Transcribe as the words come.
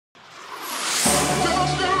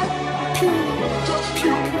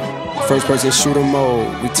First person shooter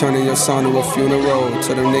mode, we turning your song to a funeral.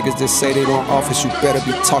 To them niggas that say they want office, you better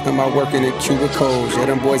be talking about working in cubicles. Yeah,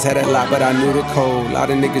 them boys had a lot, but I knew the code. A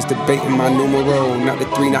lot of niggas debating my numero. Not the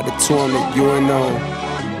 3, not the 2, I'm the UNO.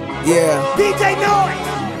 Yeah. DJ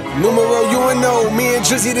Noize! Numero UNO, me and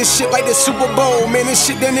Drizzy, this shit like the Super Bowl. Man, this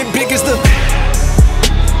shit done it big as the...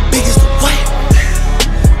 Big as the what?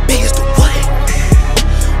 Big as the what?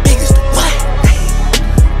 Big as the what?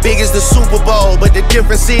 Big as the Super Bowl, but the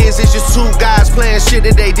difference is it's just two guys playing shit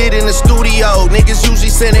that they did in the studio. Niggas usually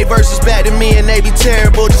send they verses back to me and they be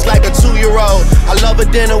terrible, just like a 2-year-old. I love a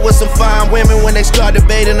dinner with some fine women when they start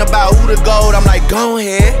debating about who the GOAT. I'm like, go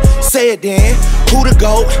ahead, say it then. Who the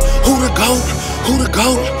GOAT? Who the GOAT? Who the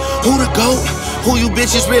GOAT? Who the GOAT? Who you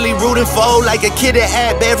bitches really rooting for? Like a kid that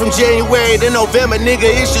had bad from January to November, nigga,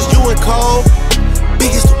 it's just you and Cole.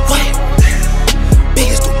 Big as the what? Big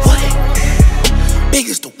as the what? Big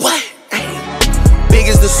as the what? Big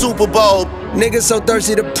as the Super Bowl. Niggas so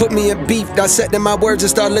thirsty to put me in beef. Dissecting my words and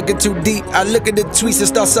start looking too deep. I look at the tweets and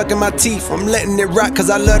start sucking my teeth. I'm letting it rock cause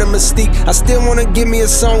I love the mystique. I still wanna give me a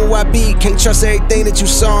song where I be. Can't trust everything that you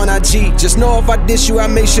saw on IG. Just know if I diss you, I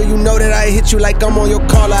make sure you know that I hit you like I'm on your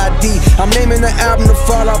caller ID. I'm naming the album to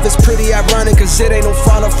fall off. It's pretty ironic cause it ain't no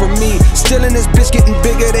fall off for me. Still in this bitch getting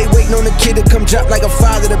bigger. They waiting on the kid to come drop like a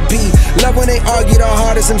father to be. Love when they argue the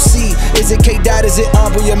hardest MC. Is it K-Dot, is it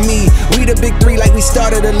Aubrey or me? We the big 3 like we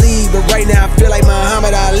started a league. But right now I feel like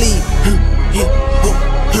Muhammad Ali.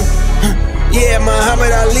 Yeah, Muhammad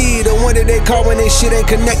Ali, the one that they call when they shit ain't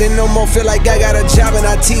connecting no more. Feel like I got a job in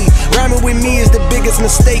IT. Rhyming with me is the biggest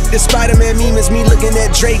mistake. The Spider-Man meme is me looking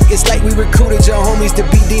at Drake. It's like we recruited your homies to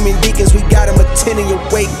be demon deacons. We got them attending your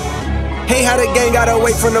wake. Hey, how the gang got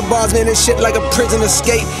away from the bars, man, this shit like a prison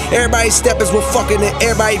escape. Everybody steppers with fucking and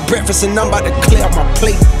everybody breakfast, and I'm about to clear up my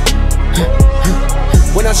plate.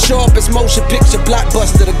 When I show up, it's motion picture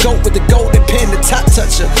blockbuster. The GOAT with the golden pen, the top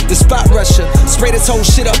toucher, the spot rusher. Spray this whole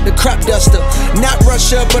shit up, the crop duster. Not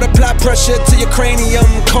Russia, but apply pressure to your cranium.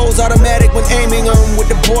 Cold's automatic when aiming them. With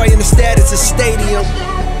the boy in the status of stadium.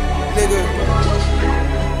 Nigga.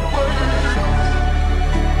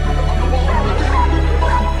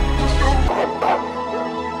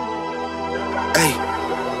 Hey,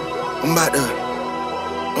 I'm about to.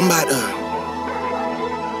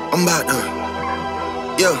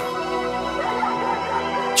 Yeah.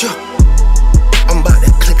 I'm about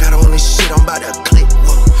to click out on this shit, I'm about to click,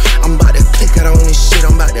 whoa. I'm about to click out on this shit,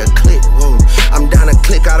 I'm about to click, whoa. I'm down to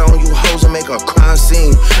click out on you hoes and make a crime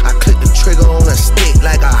scene. I click the trigger on a stick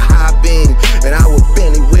like a high beam. And I would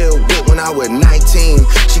Bentley wheel whip when I was 19.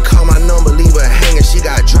 She called my number, leave her hanging, she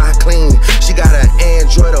got dry clean. She got an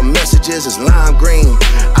Android, her messages is lime green.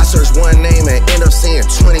 I search one name and end up seeing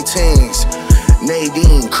 20 teens.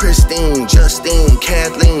 Nadine, Christine, Justine,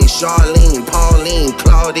 Kathleen, Charlene, Pauline,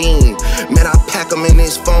 Claudine. Man, I pack them in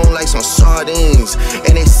this phone like some sardines.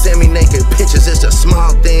 And they send me naked pictures, it's the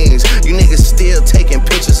small things. You niggas still taking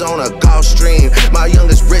pictures on a golf stream. My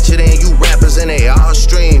youngest richer than you rappers and they all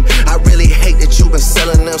stream. I really hate that you been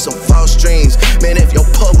selling them some false dreams. Man, if your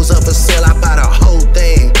pub was up for sale, I buy the whole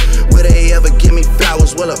thing. Will they ever give me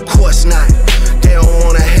flowers? Well, of course not. They don't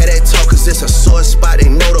wanna have that talk cause it's a sore spot. They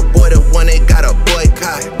know the boy, the one they got a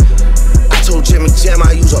boycott. I told Jimmy Jam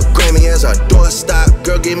I use a Grammy as a doorstop.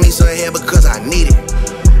 Girl, give me some hair because I need it.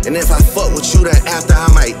 And if I fuck with you, then after I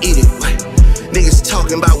might eat it. What? Niggas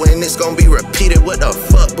talking about when this gon' be repeated. What the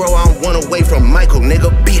fuck, bro? I'm one away from Michael. Nigga,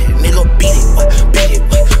 beat it. Nigga, beat it. What? Beat it.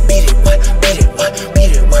 What? Beat it. What? Beat it. What?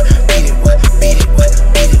 Beat it. What? Beat it. What? Beat it. What?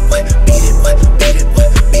 Beat it. What? Beat it.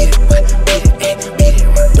 What? Beat it. What? Beat it. What? Beat it. Beat it.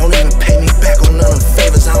 What? Don't even pay me back on none of the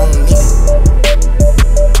favors. I don't need it.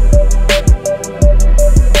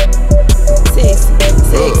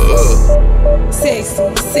 Sexy.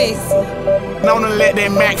 Known to let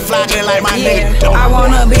that Mac fly there like my Yeah, nigga. I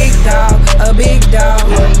want a big dog, a big dog.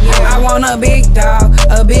 I want a big dog,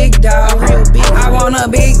 a big dog. I want a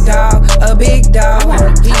big dog, a big dog.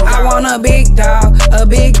 I want a big dog, a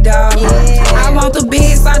big dog. I want the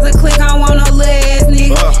big size to click, I want a little ass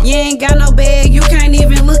nigga. You ain't got no bag, you can't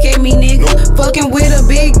even look at me, nigga. Fucking with a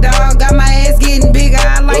big dog, got my ass getting bigger.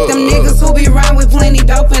 I like them niggas who be round with plenty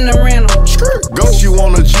dope in the rental. Go, she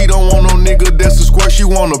want a G, don't want no nigga that's a square, she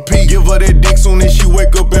want a P. Give her that dick soon as she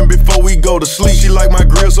wake up and before we go to sleep. She like my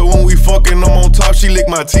grill, so when we fucking, I'm on top, she lick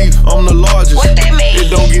my teeth. I'm the largest. What that mean? It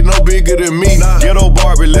don't get no bigger than me. Ghetto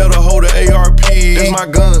Barbie, let her hold the ARP. That's my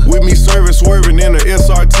gun. With me serving, swerving in the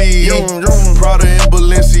SRT. Prada and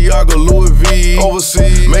Balenciaga, Louis V.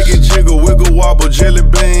 Overseas, make it jiggle, wiggle, wobble, jelly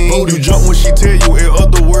bean. You jump when she tell you, in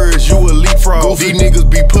other words, you a leapfrog. These niggas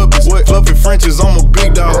be puppets. Fluffy Frenches, I'm a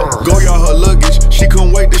big dog. Go y'all her luggage, she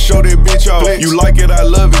couldn't wait to show that bitch off. You like it, I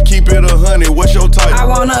love it, keep it 100. What's your type? I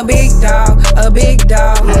want a big dog, a big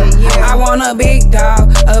dog. I want a big dog,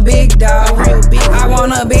 a big dog. I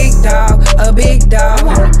want a big dog, a big dog.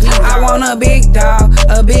 I want a big dog,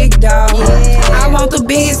 a big dog. I want the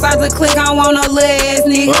big size to click, I want no legs,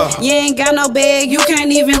 nigga. You ain't got no bag, you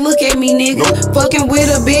can't even look at me, nigga. Fucking with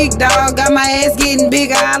a big dog, got my ass getting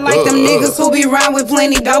bigger. I like them niggas who be round with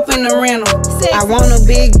plenty dope in the rental. I want a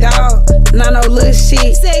big dog, not no little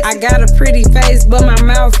shit. I got a pretty face, but my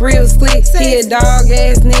mouth real slick. He a dog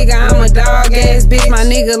ass nigga, I'm a dog ass bitch. My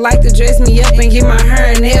nigga like to dress me up and get my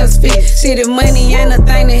hair and nails fit. Shit, if money ain't a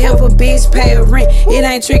thing to help a bitch pay a rent. It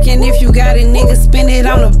ain't tricking if you got it, nigga, spend it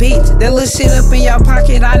on the beach. That little shit up in your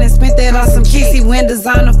pocket, I done spent that on some kicks. He went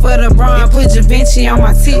designer for the bra and put Da Vinci on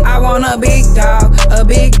my teeth. I want a big dog, a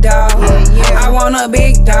big dog. I want a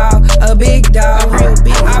big dog, a big dog.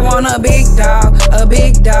 I want a big dog, a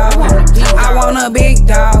big dog. I want a big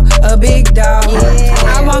dog, a big dog.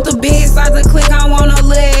 I want the big size to click, I want no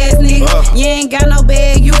legs, nigga. You ain't got no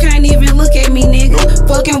bag, you can't even look at me, nigga.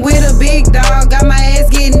 Fucking with a big dog, got my ass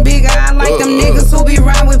getting bigger. I like them niggas who be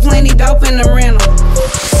round with plenty dope in the rental.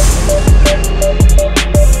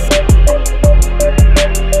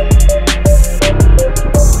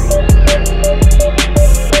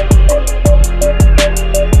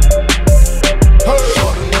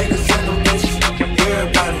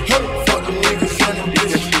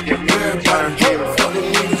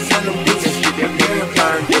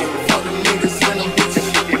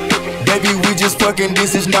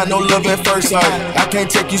 This is not no love at first sight. I can't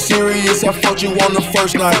take you serious, I fucked you on the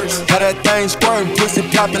first night. Had that thing squirting, pussy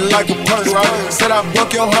popping like a purse, right? Said I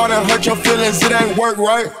broke your heart and hurt your feelings, it ain't work,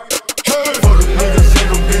 right? Hey. For the niggas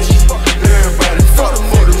and them bitches, everybody. Fuck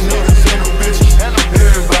for the niggas and them bitches,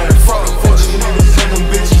 everybody. Fuck for the niggas and them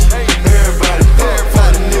bitches, everybody. For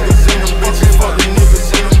the niggas and them bitches, fuck the niggas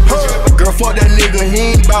and them bitches. Girl, fuck that nigga,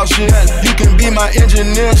 he ain't bout shit. You can be my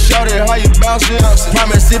engineer, shout it how you bounce it.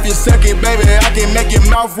 Promise if you suck it, baby, I can make your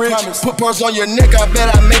mouth rich. Put pearls on your neck, I bet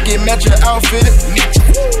I make it match your outfit.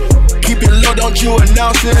 Keep it low, don't you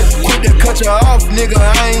announce it. Quick to cut you off, nigga,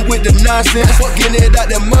 I ain't with the nonsense. Getting it out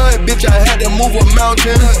the mud, bitch, I had to move a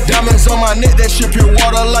mountain. Diamonds on my neck, that shit pure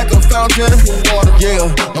water like a fountain.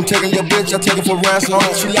 Yeah, I'm taking your bitch, I take it for ransom.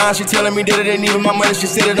 She lying, she telling me that it ain't even my money, she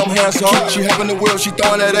said that I'm handsome. She hopping the wheel, she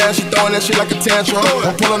throwing that ass, she throwing that shit like a tantrum.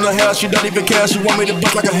 I'm pulling her hair, she don't even care, she want me to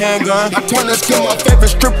bust like a handgun. I turn her to my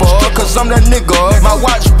favorite stripper, cause I'm that nigga. My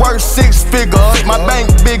watch worth 6 figures, my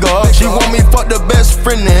bank bigger. She want me fuck the best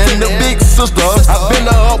friend and the big sister. I bend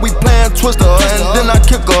her up, we playin' Twister, and then I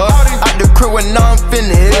kick her out the crib when I'm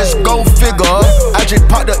finished. Go figure. I just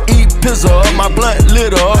popped the pizza, my blunt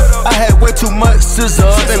lit up. I had way too much scissor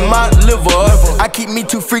in my liver. I keep me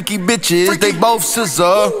 2 freaky bitches, they both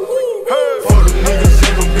scissor. For the niggas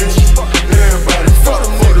and them bitches, everybody. Fuck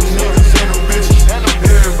for the niggas and them bitches,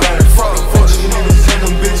 everybody. Fuck for the niggas and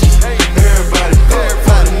them bitches, everybody.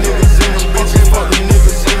 For the niggas and them bitches, fuck the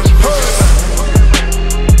niggas and them bitches.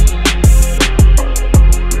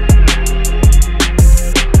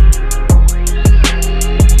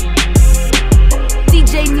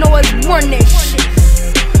 DJ Noize, run that shit.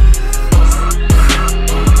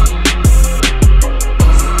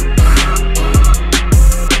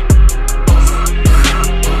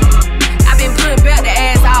 I've been putting back the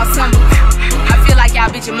ass all summer. I feel like y'all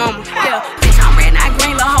bitch your mama. Yeah, bitch, I'm red, not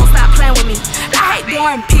green, little hoe, stop playing with me. I hate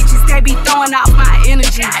doing pictures, they be throwing off my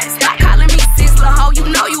energy. Stop calling me sis, little hoe, you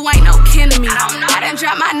know you ain't no kin to me. I done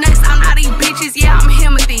dropped my nuts, I'm not these bitches, yeah, I'm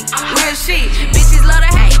Himothy. Real shit, bitches love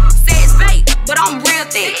to hate, say it's fake, but I'm real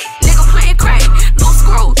thick. Nigga playing crack, loose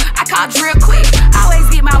screws, I call drill quick. Always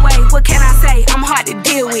get my way, what can I say? I'm hard to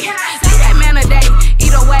deal with. See that man a day,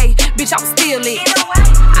 either way, bitch, I'm still lit.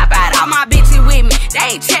 I brought all my bitches with me,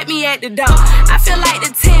 they ain't check me at the door. I feel like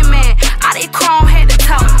the 10 man, all that chrome head to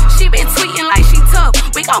toe. She been tweeting like she tough,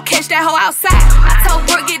 we gon' catch that hoe outside. I told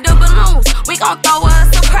Brooke get the balloons, we gon' throw her a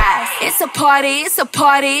surprise. It's a party, it's a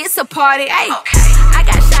party, it's a party, ayy. I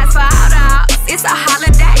got shots for all the hoes, it's a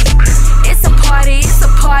holiday. It's a party, it's a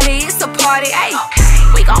party, it's a party, ayy.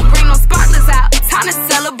 We gon' bring them sparklers out, time to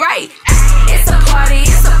celebrate. It's a party,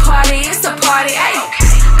 it's a party, it's a party, ayy.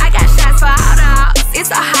 I got shots for all the hoes, it's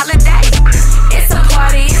a holiday. It's a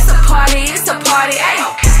party, it's a party, it's a party, ayy.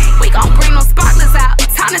 We gon' bring them sparklers out,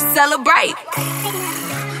 time to celebrate.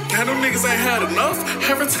 Damn, them niggas ain't had enough.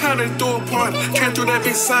 Every time they throw a party, can't do that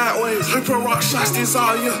bitch sideways. Her pro rock shots this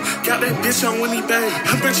all year. Got that bitch on Winnie Bay.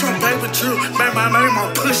 Her bitch on Baby Drew. Made my name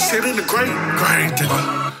on push shit in the grave. Great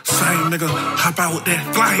nigga. Same nigga. Hop out with that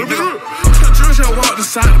flame nigga. Drizz just walked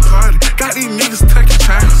inside the party. Got these niggas taking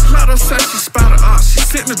chances. Lotto said she spotted up. She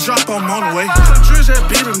sent the drop on the way. Drizz just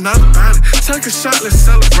beat another body. Take a shot, let's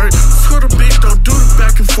celebrate. To the beat, don't do the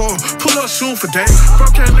back and forth. Pull up, shoot for days.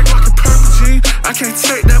 Broke that nigga like a purple jean. I can't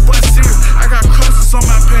take that boy serious. I got crosses on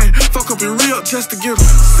my pen. Fuck up and real just to get them.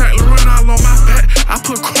 St. Laurent all on my back. I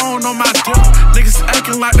put chrome on my dip. Niggas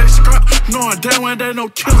acting like they scrap. Knowing damn when they no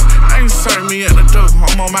killer. I ain't serving me at the door.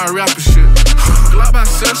 I'm on my rapper shit. Glock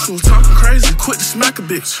bisexual, talking crazy. Quit to smack a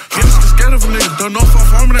bitch. Niggas scared of a nigga. Don't know if I'm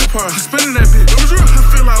farming that part. Spinning that bitch. I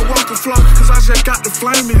feel like walking flock. Cause I just got the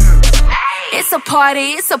flame in here. It's a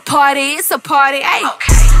party, it's a party, it's a party, ayy.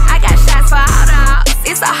 I got shots for all dogs,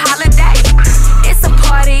 it's a holiday. It's a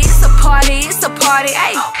party, it's a party, it's a party,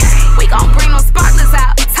 ayy. We gon' bring them sparklers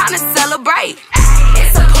out, time to celebrate.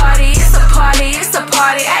 It's a party, it's a party, it's a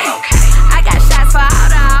party, ayy. I got shots for all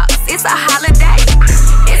dogs, it's a holiday.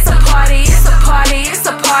 It's a party, it's a party, it's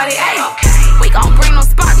a party, ayy. We gon' bring them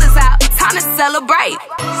sparklers out, time to celebrate.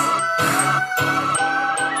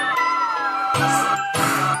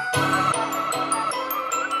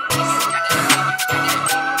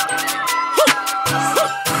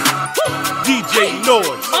 DJ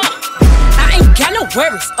Noize. I ain't got no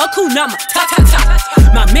worries. A cool number. Ta ta ta.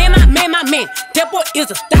 My man, that boy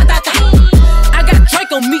is a da da da. I got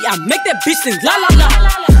Drake on me. I make that bitch sing la la la.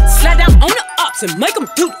 Slide down on the ups and make them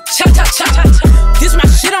do the cha cha cha cha. This my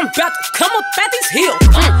shit. I'm about to come up at these hills.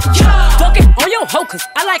 Yeah. Fucking on your hoe, cause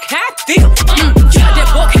I like how I feel. Yeah,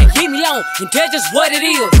 that boy can't leave me alone, and that's just what it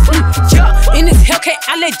is. Yeah, in this Hellcat,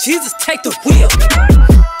 I let Jesus take the wheel.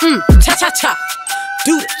 Cha cha cha.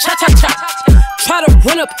 Do the cha-cha-cha. Try to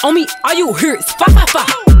run up on me, all you hear is fa-fa-fa.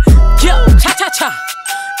 Yeah, cha-cha-cha.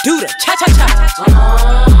 Do the cha-cha-cha.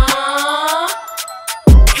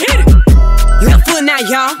 Hit it. Left foot now,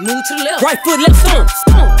 y'all. Move to the left. Right foot, left thumb.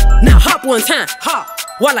 Now hop one time. Hop.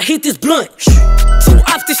 While I hit this blunt. 2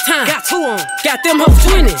 off this time. Got 2 on. Got them hoes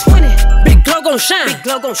 20. Big glow gon' shine. Big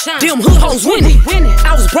glow gon' shine. Them hood hoes winning.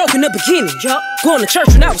 I was broke in the beginning. Going to church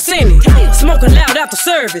when I was sinning. Smoking loud after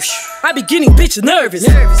service. I be getting bitches nervous.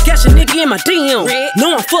 Got your nigga in my DM.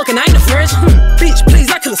 No, I'm fucking, I ain't the first. Bitch,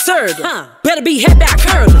 please, I could've served her. Better be head back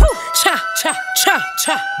curling. Cha, cha, cha,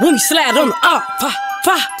 cha. When we slide on the up. Fa,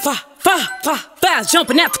 fa, fa, fa, fa. Fast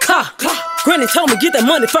jumping out the car. Granny told me get that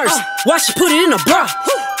money first. Why she put it in a bra?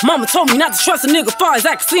 Mama told me not to trust a nigga far as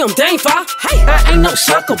I can see him, they ain't far. Hey, I ain't no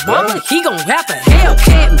sucker, mama. He gon' have a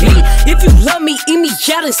Hellcat me. If you love me, eat me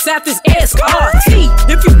out inside this SRT.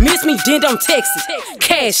 If you miss me, then don't text it.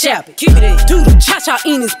 Cash app it. Give me that. Do the cha-cha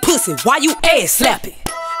in his pussy. Why you ass slap it?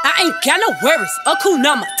 I ain't got no worries. A cool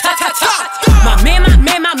number. Ta ta ta. My man,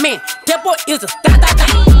 that boy is a da da da.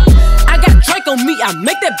 I got Drake on me, I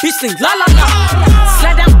make that bitch sing la la la.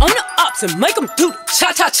 Slide down on the ups and make them do the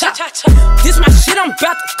cha cha cha. This my shit, I'm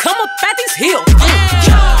about to come up at these hills.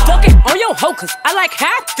 Fucking on your hoe, cause I like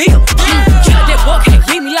how I feel. Yeah, that boy can't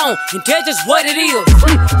leave me alone, and that's just what it is.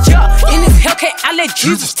 Yeah, in this Hellcat, I let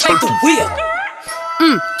Jesus take the wheel.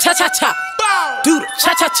 Cha cha cha. Do the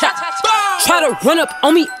cha cha cha. Try to run up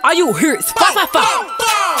on me, all you hear is fa fa fa.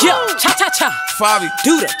 Yeah, cha cha cha.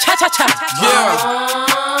 Do the cha cha cha. Yeah.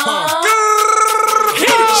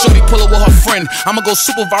 Shorty pull up with her friend. I'ma go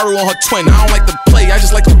super viral on her twin. I don't like to play, I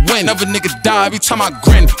just like to win. Never nigga die every time I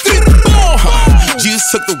grin. Jesus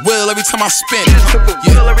took the wheel every time I spin.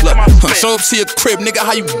 Yeah, look, show up to your crib, nigga,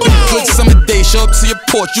 how you been? Good summer day, show up to your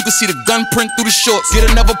porch. You can see the gun print through the shorts. Get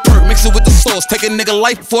another perk, mix it with the sauce. Take a nigga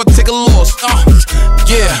life before I take a loss.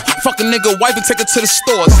 Yeah, fuck a nigga wife and take her to the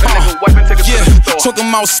stores. Yeah, talking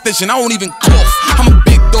about stitching, I won't even cough. I'm a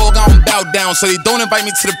big dog, I don't bow down, so they don't invite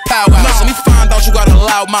me to the powwow. Let me find out you got a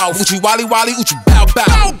loud mouth. Uchi wally wally, uchi bow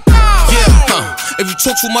bow. Yeah, if you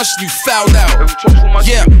talk too much, you fouled out.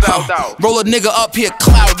 Yeah, roll a nigga up here,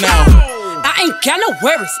 cloud now. I ain't got no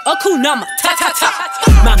worries, a cool number, ta ta ta.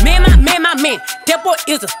 My man, that boy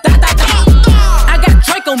is a da da da. I got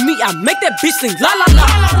Drake on me, I make that bitch sing la la la.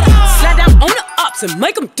 Slide down on the ups and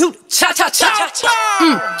make them do the cha cha cha.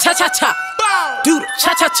 Cha cha cha. Do the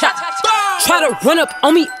cha cha cha. Try to run up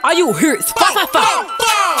on me, all you hear is fa fa fa.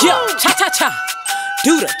 Yeah, cha cha cha.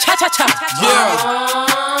 Do the cha cha cha. Yeah.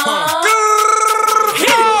 Hit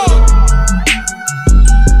it.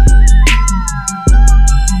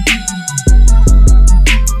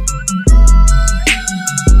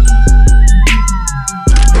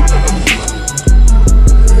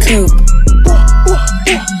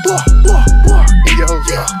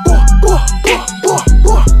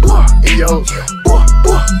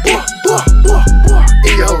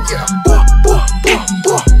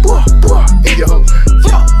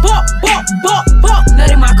 Nut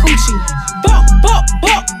in my coochie.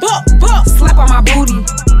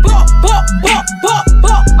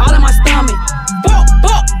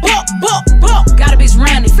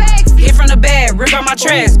 out my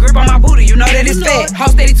trash. Grip on my booty, you know that it's fat.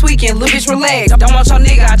 Hoe steady tweaking, little bitch relax. Don't want your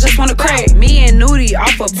nigga, I just wanna crack. Me and Nudie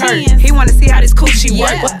off a perk. He wanna see how this coochie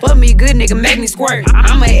work. Fuck me good, nigga, make me squirt.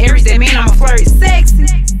 I'm a Aries, that mean I'm a flirt. Sexy.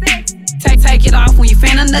 Take it off when you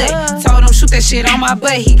finna nut. Told him shoot that shit on my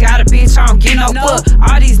butt. He got a bitch, I don't get no fuck.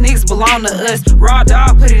 All these niggas belong to us. Raw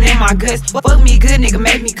dog, put it in my guts. Fuck me good, nigga,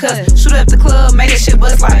 make me cuss. Shoot up the club, make that shit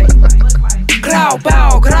bust like growl,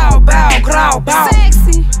 bow, growl, bow, growl, bow.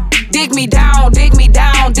 Sexy. Dig me down, dig me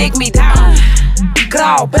down, dig me down.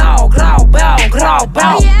 Growl, bow, growl, bow, growl,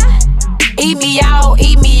 bow. Eat me out,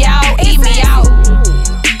 eat me out, eat me out.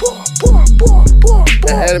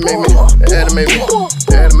 Animate me, animate me,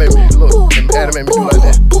 animate me. Look, animate me do like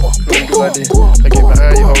that. Let me do like this. I get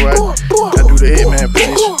behind you, alright. I do the headman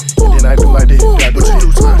position, and then I do like this. I do the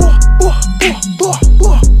two times.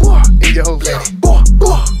 In your hole,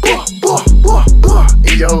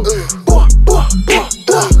 in your hole,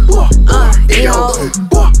 in your hole.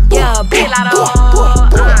 Yeah, big lot of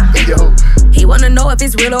in your hole. He wanna know if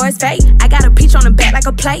it's real or it's fake. I got a peach on the back like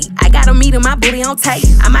a plate. I got a meat in my booty on tape.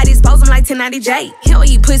 I might expose him like 1090J. He don't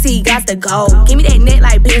eat pussy, he got to go. Give me that neck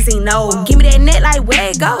like Benzino. Give me that neck like where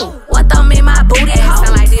it go. One thumb in my booty hole.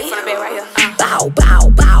 Sound like this from the bed right here. Bow, bow,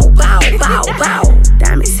 bow, bow, bow, bow.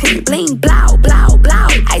 Diamonds hit bling, blow, blow, blow.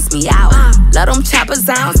 Ice me out. Love them chopper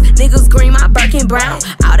sounds. Niggas green, my Birkin brown.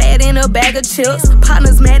 All that in a bag of chips.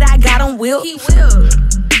 Partners mad, I got them whipped.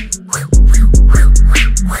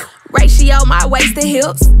 Ratio my waist to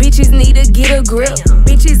hips. Bitches need to get a grip.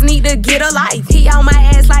 Bitches need to get a life. He on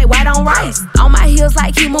my ass like white on rice. On my heels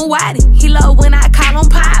like he Muwadi. He love when I call him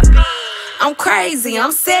pop. I'm crazy,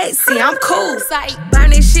 I'm sexy, I'm cool. Burn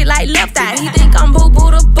this shit like left eye. He think I'm boo-boo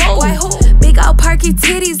the boo. Big old perky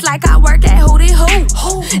titties like I work at Hootie Hoo.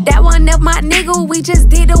 That one of my nigga, we just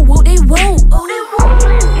did a woo-de-woo.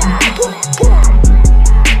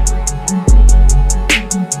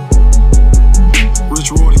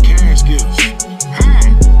 Rich Roy the cash gifts.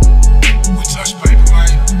 We touch paper,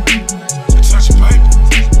 right? We touch paper.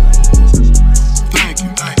 Thank you,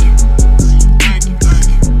 thank you. Thank you, thank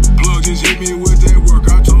you. Plug just hit me with that work.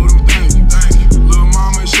 I told him thank you, thank you. Lil'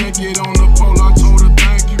 mama shake it on the pole. I told her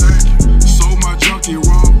thank you, thank you. Sold my junkie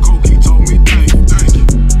wrong coke. He told me thank you, thank you.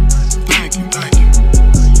 Thank you, thank you.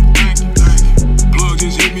 Thank you, thank you. Plug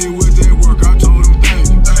just hit me with that work. I told him thank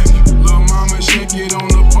you, thank you. Lil' mama shake it on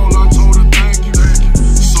the pole. I told her thank you, thank you.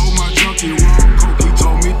 Sold my junkie wrong coke. He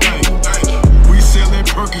told me thank you, thank you. We sellin'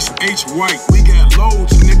 Perkins H White. We got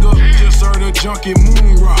loads, nigga. Just heard a junkie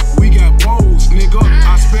moon rock. We got bowls, nigga.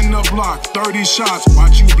 I spin the block, 30 shots,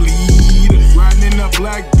 watch you bleed. Riding in a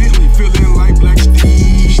black Billy, feeling like Black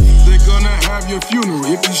Steve. They're gonna have your funeral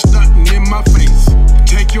if you stuntin' in my face.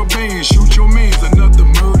 Take your band, shoot your mans, another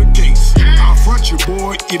murder case. I'll front you,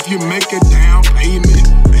 boy, if you make a down payment.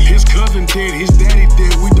 His cousin dead, his daddy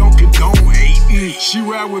dead, we don't condone hating. She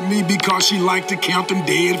ride with me because she like to count them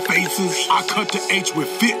dead faces. I cut the H with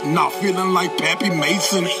fentanyl, feeling like Pappy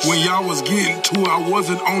Mason. When y'all was getting to, I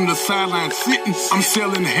wasn't on the sideline sitting. I'm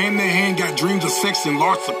selling hand to hand, got dreams of sex and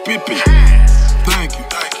lots of pimping. Thank you,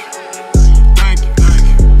 thank you, thank you, thank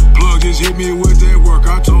you. Plug just hit me with that work.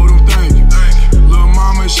 I told him thank you, thank you. Lil'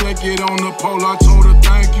 mama shake it on the pole. I told her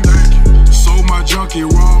thank you, thank you. Sold my junkie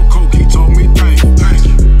wrong coke. He told me thank you, thank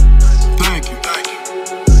you, thank you, thank you,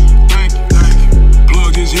 thank you, thank you.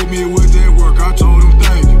 Plug just hit me with that work. I told him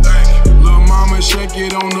thank you, thank you. Lil' mama shake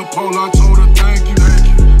it on the pole. I told her thank you, thank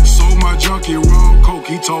you. Sold my junkie wrong coke.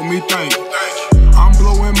 He told me thank you, thank you. I'm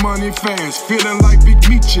blowing money fast, feeling like Big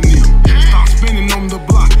Meech in them. Stop spinning on the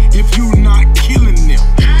block if you not killing them.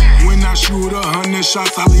 When I shoot 100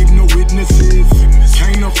 shots, I leave no witnesses.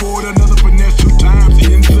 Can't afford another finesse 2 times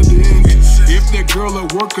incident. If that girl will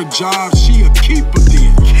work a job, she a keeper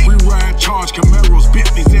then. We ride charge Camaros,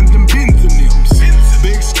 Bentleys, and them Benz in them.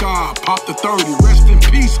 Big scar, pop the 30, rest in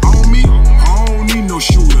peace, homie. I don't need no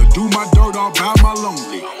shooter, do my dirt all by my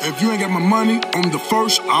lonely. If you ain't got my money on the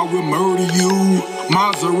first, I will murder you.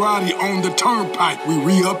 Maserati on the turnpike, we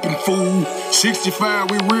re-uppin' fool. 65,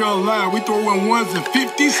 we real loud, we throwin' 1s and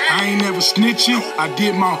 50s. I ain't never snitching, I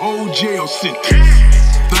did my whole jail sentence.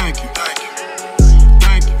 Thank you, thank you,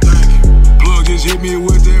 thank you, thank you. Plug just hit me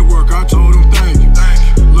with that work, I told him thank you,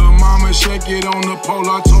 thank you. Lil' mama shake it on the pole,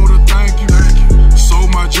 I told her thank you, thank you. Sold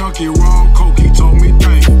my junkie wrong coke, he told me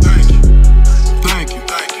thank you, thank you, thank you,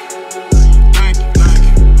 thank you, thank you, thank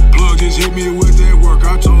you. Plug just hit me with that work,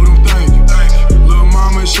 I told him thank you, thank you. Lil'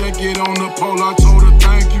 mama shake it on the pole, I told her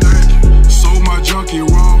thank you, thank you. Sold my junkie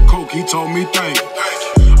wrong coke, he told me thank you, thank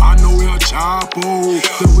you. I know El Chapo,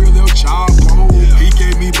 the real El Chapo. He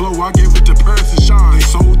gave me blow, I gave it to Paris and Sean. They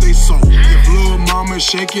sold, they sold. If Lil' mama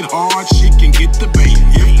shake it hard, she can get the bait.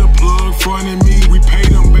 If the plug frontin' me, we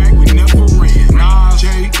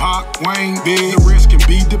bed, the rest can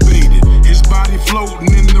be debated. His body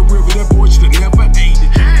floating in the river, that boy should've never ate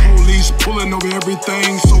it. Police pulling over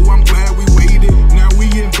everything, so I'm glad we waited. Now we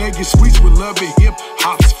in Vegas streets with love and hip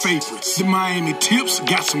hop's favorites. The Miami tips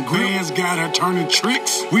got some grands, got her turning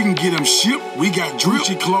tricks. We can get them shipped, we got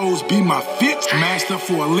Gucci clothes, be my fits. Master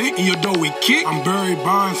for a lick, in your dough we kick. I'm Barry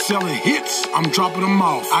Bonds selling hits, I'm dropping them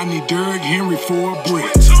off. I need Derrick Henry for a brick.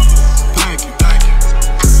 Thank you, thank you,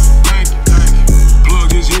 thank you, thank you. Plug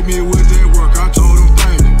just hit me with that work, I told him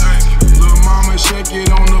thank you, thank you. Little mama shake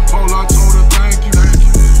it on the pole, I told her thank you, thank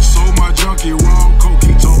you. Sold my junkie raw coke,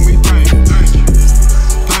 he told me thank you, thank you,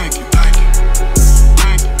 thank you, thank you,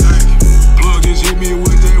 thank you, thank you. Plug just hit me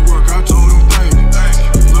with that work, I told him thank you, thank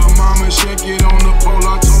you. Little mama shake it on the pole,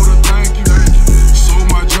 I told her thank you, thank you. Sold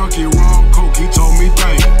my junkie raw coke, he told me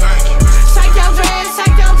thank you, thank you. Shake your dress,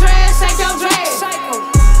 shake your dress, shake your dress.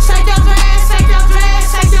 Shake your dress, shake your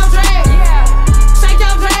dress, shake your dress. Shake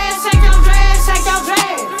your dress, shake your dress, shake your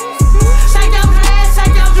dress. Shake your dress,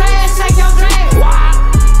 shake your dress, shake your dress.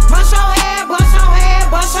 Bust your head, bust your head,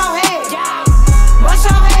 bust your head. Bust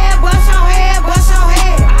your head, bust your head, bust your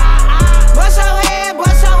head. Bust your head,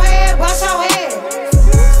 bust your head, bust your head.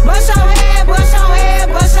 Bust your head, bust your head,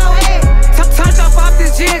 bust your head. Touch up off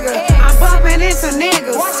this jigger, I'm bumping into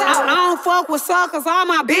niggas. I don't fuck with suckers, all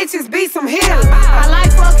my bitches be some hitters. I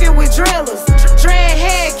like fucking with drillers,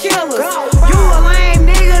 dreadhead killers. You a lame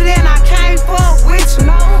nigga, then I can't fuck with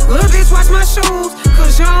you. Little bitch, watch my shoes,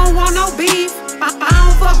 cause you don't want no beef. I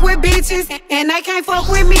don't fuck with bitches, and they can't fuck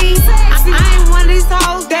with me. I ain't one of these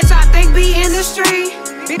hoes that y'all think be in the street.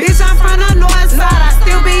 Bitch, I'm from the north side, I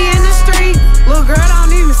still be in the street. Little girl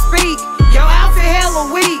don't even speak, your outfit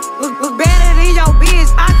hella weak. Look better than your bitch,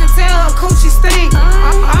 I can tell her coochie stink.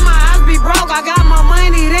 All my eyes be broke, I got more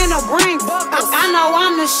money than a brink. I know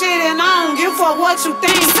I'm the shit and I don't give a fuck what you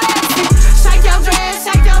think. Shake your dress,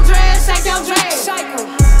 shake your dress, shake your dress.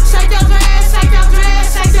 Shake your dress, shake your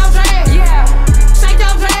dress, shake your dress. Shake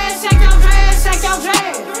your dress, shake your dress, shake your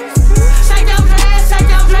dress. Shake your dress, shake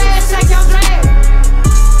your dress, shake your dress.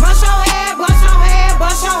 Bust your head, bust your head,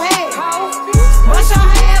 bust your head. Bust your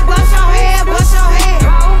head, bust your head, bust your head.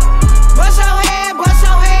 Bust your head, bust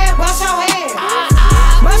your head, bust your head.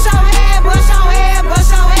 Bust your head, bust your head,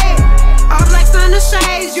 bust your head. All blacks on the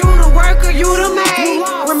shades, you the worker, you the maid.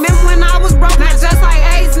 Remember when I was broke, not just like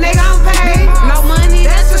Ace, nigga, I'm paid. No money,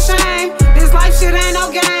 that's a shame. This life shit ain't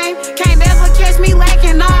no game. Can't never catch me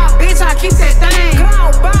lacking, nah, bitch, I keep that thing.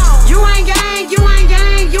 You ain't gang, you ain't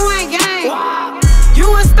gang, you ain't gang. You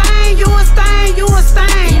a stain, you a stain, you a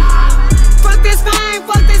stain. Fuck this fame,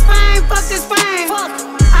 fuck this fame, fuck this fame.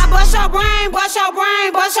 I bust your brain, bust your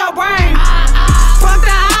brain, bust your brain. Fuck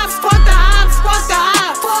the ops, fuck the ops, fuck the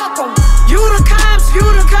ops. Fuck 'em. You the cops, you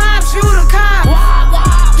the cops, you the cops.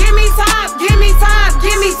 Give me top, give me top,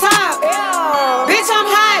 give me top. Bitch, I'm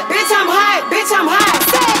hot, bitch, I'm hot, bitch, I'm hot.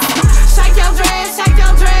 Shake your dress, shake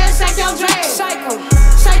your dress, shake your dress.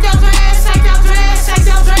 Shake your dress, shake your dress, shake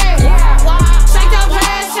your dress. Shake your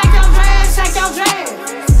dress, shake your dress, shake your dress.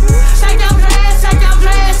 Shake your dress, shake your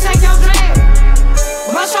dress, shake your dress.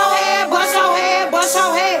 Bust your head, bust your head, bust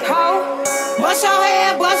your head. Bust your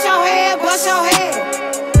head, bust your head, bust your head.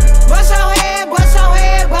 Bust your head, bust your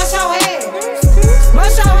head, bust your head.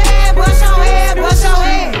 Bust your head, bust your head, bust your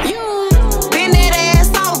head. Bend that ass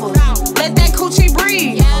over, let that coochie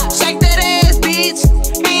breathe. Shake that ass, bitch.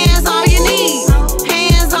 Hands on your knees,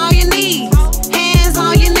 hands on your knees, hands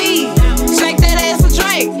on your knees. Shake that ass for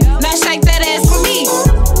Drake, now shake that ass for me.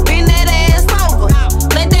 Bend that ass over,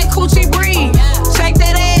 let that coochie breathe. Shake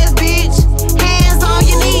that ass, bitch. Hands on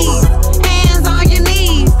your knees, hands on your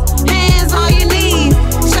knees, hands on your knees.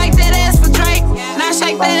 Shake that ass for Drake, now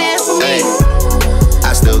shake that ass for me.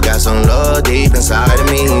 I still got some love deep inside of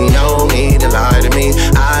me. No need to lie to me.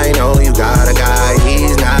 I know you got a guy,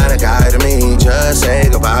 he's not a guy to me. Just say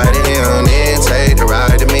goodbye to him, then take the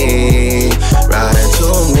ride to me. Ride to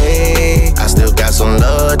me. I still got some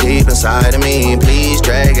love deep inside of me. Please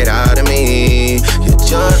drag it out of me. You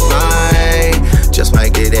just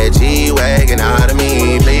might get that G-Wagon out of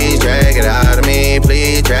me. Please drag it out of me.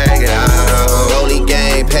 Please drag it out. Rolly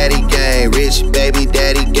gang, patty gang, rich baby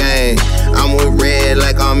daddy gang. I'm with red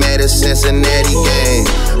like I'm at a Cincinnati gang.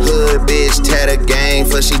 Hood bitch tatter gang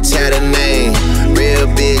for she tat a name. Real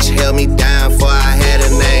bitch held me down for I had a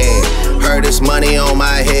name. Heard this money on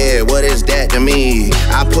my head, what is that to me?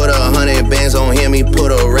 I put 100 bands on him, he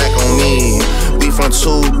put a rack on me. We from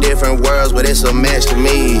two different worlds, but it's a match to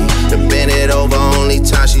me. To bend it over, only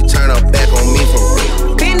time she turn her back on me for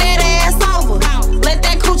real. Bend that ass over, let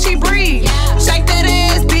that coochie breathe. Shake that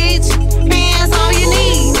ass, bitch. Hands on your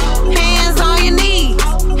knees, hands on your knees,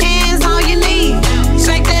 hands on your knees.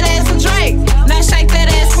 Shake that ass for Drake,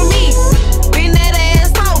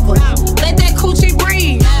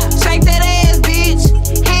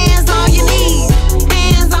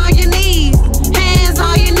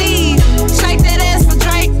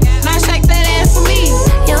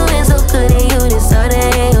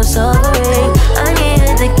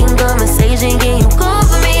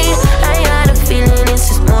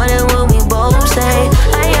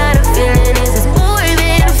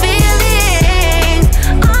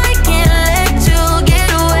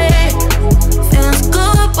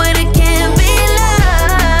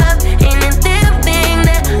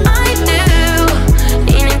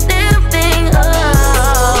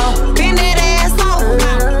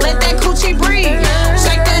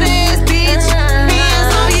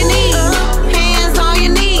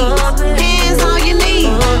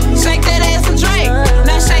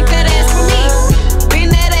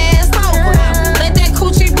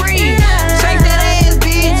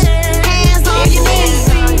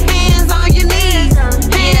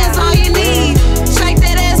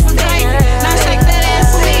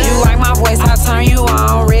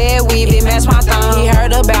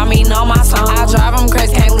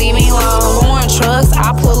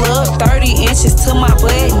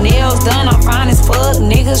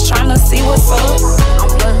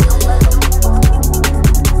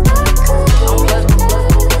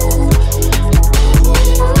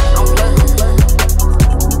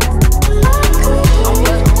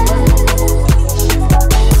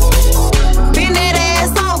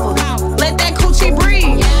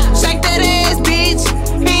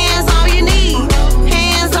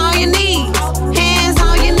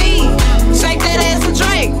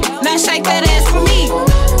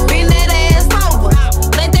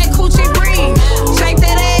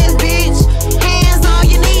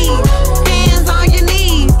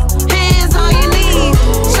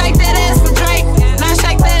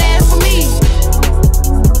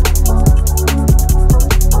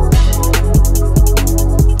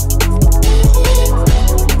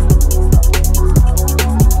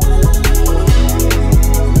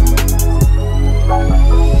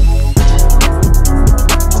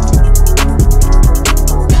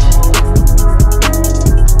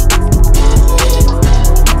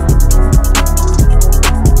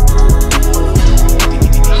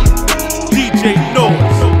 DJ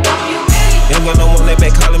Noize. Ain't got no one that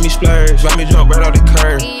back calling me splurge. Ride me jump right off the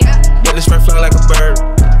curb. Let this friend fly like a bird.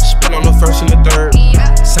 Spin on the first and the third.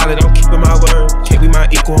 Solid, I'm keeping my word. Can't be my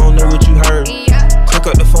equal, I don't know what you heard. Crack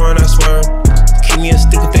up the foreign, I swear. Keep me a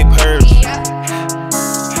stick if they purge.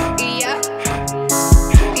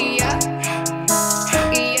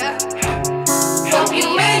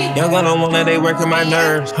 Young got no one that they working my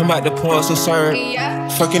nerves. I'm about to pour some serve.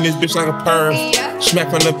 Fucking this bitch like a perm.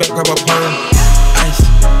 Smack from the back of a perm. Ice,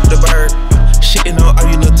 the bird. Shitting on all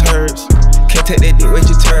you little turds. Can't take that dick, wait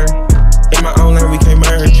your turn. In my own lane, we can't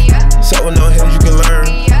merge. So with no hands, you can learn.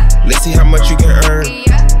 Let's see how much you can earn.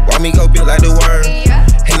 Why me go big like the worm?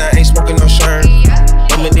 And I ain't smoking no shirt.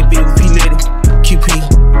 I'm in the beat with P Litty. QP.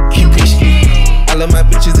 I love my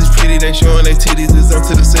bitches, it's pretty. They showing their titties, it's up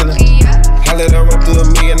to the ceiling. I let her run through a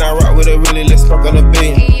million. I rock with her really, let's fuck on a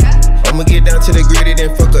billion. I'ma get down to the gritty,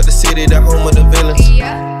 then fuck up the city, the home of the villains.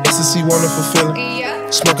 Ecstasy, wonderful feeling.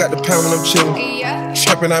 Smoke out the pound when I'm chillin'.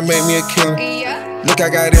 Trappin', I made me a killer. Look,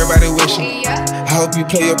 I got everybody wishing. I hope you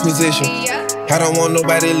play your position. I don't want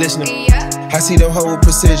nobody listening. I see them hoe with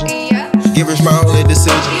precision. Give us my only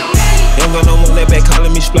decision. Ain't got no one that back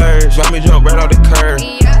calling me splurge. Ride me jump right off the curb.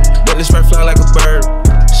 Let this friend fly like a bird.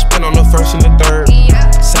 Spin on the first and the third.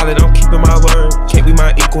 Solid, I'm keeping my word. Can't be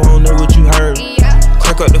my equal, I don't know what you heard.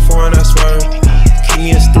 Crack up the foreign, I swear. Keep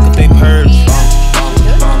me a stick if they purge.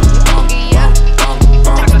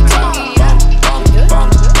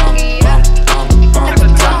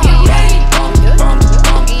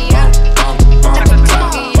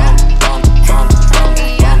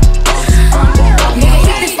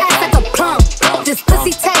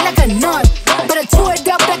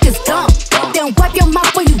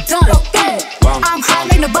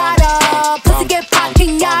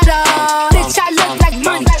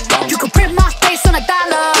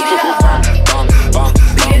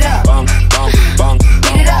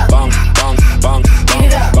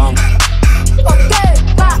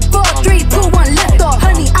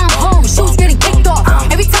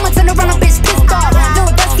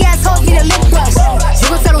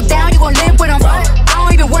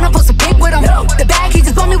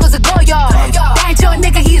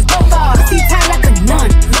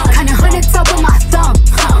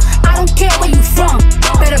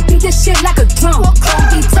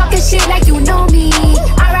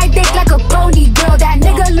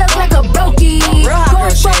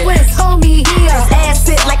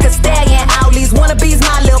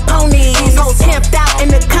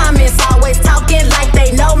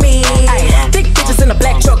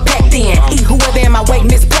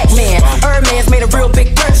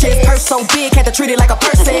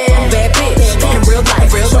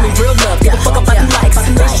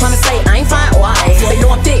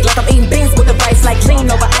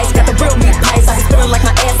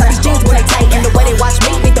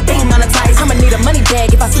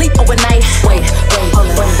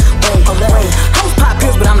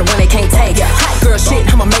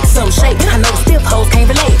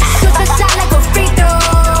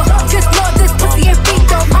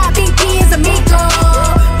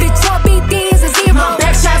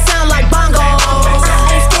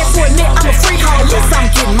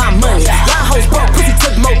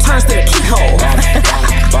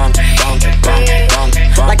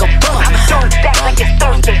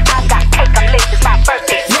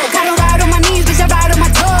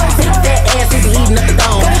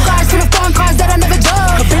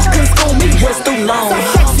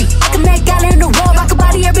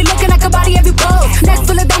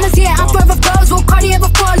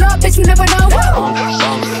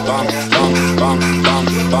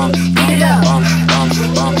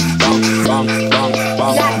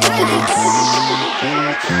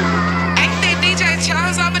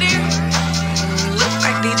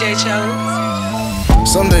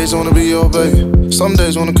 Some days wanna be your babe, some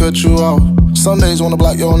days wanna cut you off, some days wanna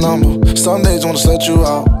block your number, some days wanna set you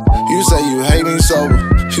out. You say you hate me sober,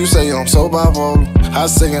 you say I'm so bipolar. I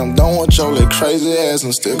say I'm done with your little crazy ass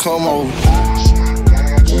and still come over.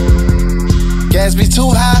 Gas be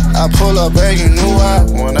too high, I pull up and you knew why.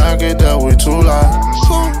 When I get there we too loud.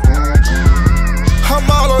 I'm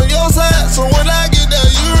all on your side, so when I get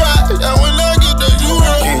there you ride, and when I get there you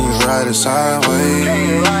ride. Can you ride it sideways?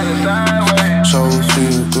 So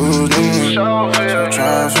feel good to me, so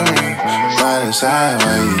try for me. Ride it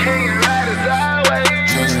sideways. Can you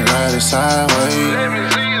ride it sideways?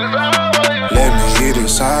 Let me hit it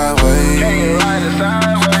sideways.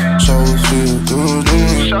 So feel good to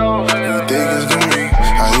me. You think it's to me?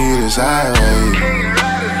 I hit it sideways.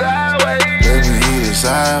 Let me hit it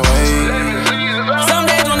sideways. Some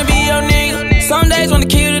days wanna be your nigga, some days wanna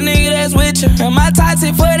kill the nigga that's with you. And my tots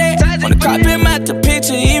hit for that. Wanna crop him out the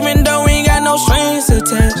picture, even though we ain't got no strings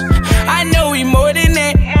attached. I know we more than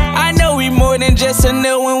that. I know we more than just a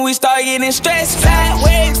nut when we start getting stressed.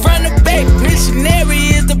 Sideways from the back,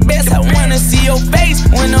 missionary is the best. I wanna see your face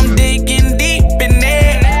when I'm digging deep in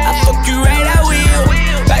there. I fuck you right, I will.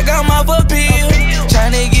 Like I'm off a pill,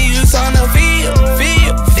 tryna get you on the feel.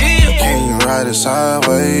 Can you ride it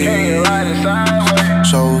sideways?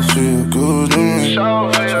 So feel good to me.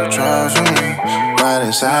 So try for me. Ride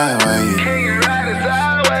it sideways. Can you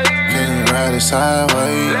ride it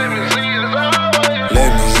sideways?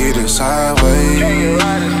 Let me hit it sideways.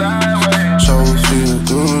 So feel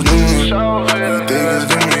good to me. You think it's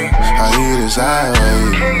to me? I hit it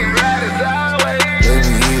sideways. Let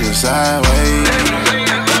me hit it sideways.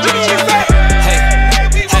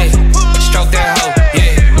 Hey, stroke that hoe,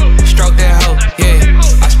 yeah. Stroke that hoe, yeah.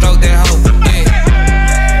 I stroke that hoe, yeah.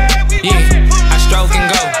 Yeah, I stroke and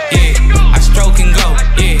go, yeah. I stroke and go,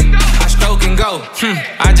 yeah. I stroke and go.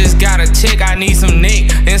 I just got a check, I need some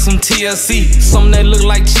neck and some TLC. Something that look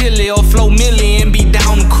like chili or flow milli and be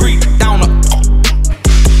down the creek, down the.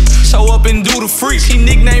 Show up and do the freak. She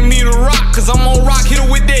nicknamed me The Rock, cause I'm on rock, hit her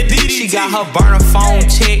with that DDT. She got her burner phone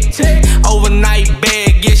check, overnight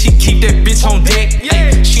bag, yeah, she keep that bitch on deck.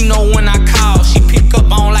 Ay, she know when I call, she pick up,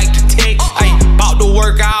 I don't like to text. Ay, bout to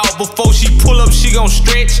work out, before she pull up, she gon'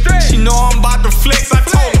 stretch. She know I'm about to flex, I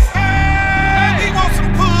told her. Hey, he want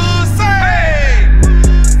some pussy.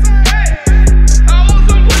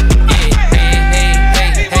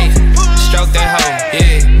 Hey, stroke that hoe,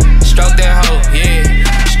 yeah. Stroke that hoe, yeah.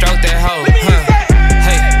 Stroke that hoe, huh?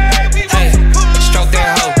 Hey, stroke that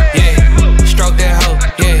hoe, yeah. Stroke that hoe,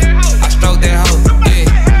 yeah. I stroke that hoe, yeah.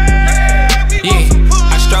 Yeah,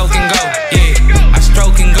 I stroke and go, yeah. I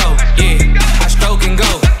stroke and go, yeah. I stroke and go.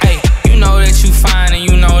 Hey, you know that you fine and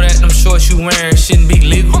you know that them shorts you wearing shouldn't be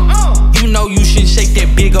legal. You know you shouldn't shake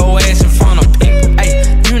that big old ass in front of people. Hey,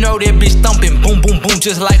 you know that bitch thumping boom, boom, boom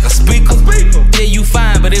just like a speaker. Yeah, you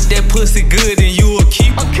fine, but if that pussy good, then you a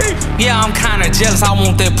keeper. Yeah, I'm kinda jealous, I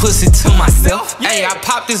want that pussy to myself. Hey, I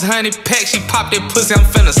popped this 100 pack, she popped that pussy, I'm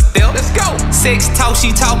finna stealth. Let's go. Sex talk,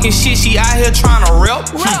 she talking shit, she out here tryna rep.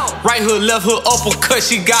 Right hook, left hook, uppercut,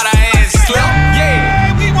 she got her ass slept.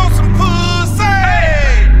 Yeah, we want some pussy.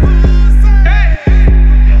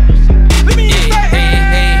 Yeah,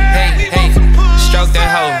 hey, stroke that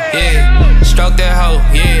hoe, yeah. Stroke that hoe,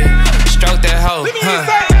 yeah. Stroke that hoe, huh?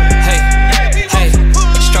 Hey,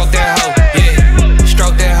 stroke that hoe, yeah.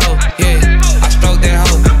 Stroke that hoe, yeah. I stroke that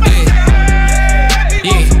hoe, yeah.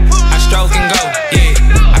 Yeah, I stroke and go, yeah.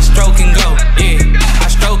 I stroke and go, yeah. I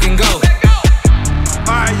stroke and go.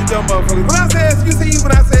 Alright, you dumb motherfuckers. When I say excuse,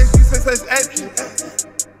 when I say excuse.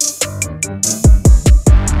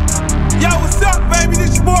 Yo, what's up, baby?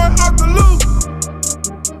 This your boy Uncle Luke.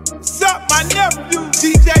 What's up, my nephew,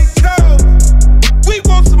 DJ Charles? We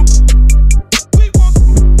want some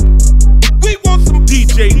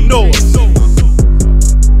DJ Noize.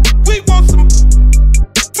 We want some.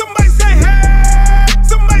 Somebody say hey.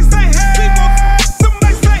 Somebody say hey. We want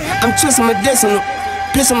somebody say hey. I'm twisting medicinal,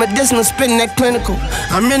 pissing medicinal, spitting that clinical.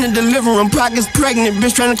 I'm in the delivery room, pockets pregnant,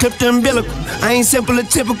 bitch trying to clip the umbilical. I ain't simple or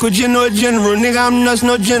typical, general or general, nigga, I'm nuts,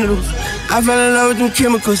 no genitals. I fell in love with them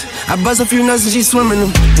chemicals. I bust a few nuts and she swimming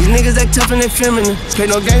them. These niggas act tough and they feminine. Play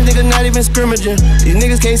no games, niggas not even scrimmaging. These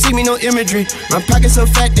niggas can't see me, no imagery. My pockets so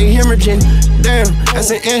fat, they hemorrhaging. Damn,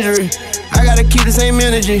 that's an injury. I gotta keep the same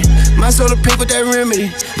energy. My soul pink with that remedy.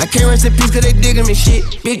 I can't rest in peace cause they digging me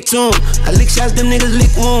shit. Big tune. I lick shots, them niggas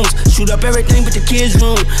lick wounds. Shoot up everything but the kids'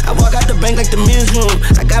 room. I walk out the bank like the men's room.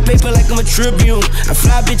 I got paper like I'm a Tribune. I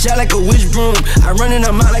fly bitch out like a witch broom. I run in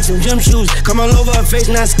her mouth like some gym shoes. Come all over her face,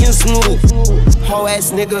 not skin smooth. Hoe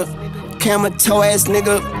ass nigga. Camera toe ass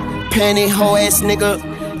nigga. Panty hoe ass nigga.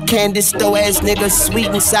 Candy store ass nigga, sweet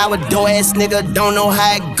and sour dough ass nigga, don't know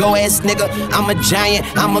how it go ass nigga. I'm a giant,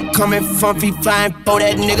 I'm a coming funky flying for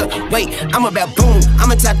that nigga. Wait, I'm a baboon,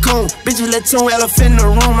 I'm a tycoon. Bitches let tune, elephant in the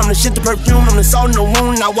room. I'm the shit, the perfume, I'm the salt in the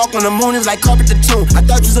wound. I walk on the moon, it's like carpet the tune. I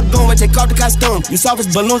thought you was a goon, but take off the costume. You soft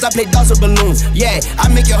as balloons, I play dolls with balloons. Yeah,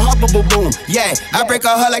 I make your heart boom boom. Yeah, I break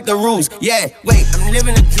her heart like the rules. Yeah, wait, I'm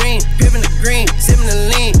living a dream, pippin' the green, sippin'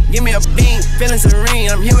 the lean. Give me a bean, feeling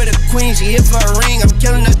serene. I'm here with a queen, she here for a ring. I'm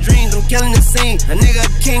killing her dreams, I'm killing the scene. A nigga a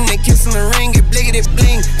king, they kissing the ring, get bliggity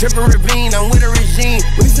bling, drippin' ravine. I'm with a regime,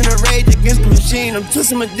 we finna rage against the machine. I'm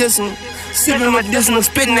twisting medicinal, sipping medicinal,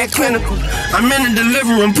 spitting that clinical. I'm in the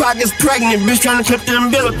delivery room, pockets pregnant, bitch trying to clip the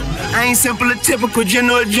umbilical. I ain't simple or typical,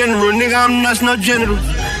 general or general, nigga, I'm nuts, no genitals.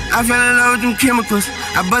 I fell in love with them chemicals.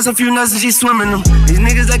 I bust a few nuts and she swimming them. These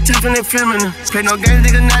niggas like tough and they feminine. Play no games,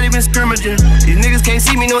 niggas not even scrimmaging. These niggas can't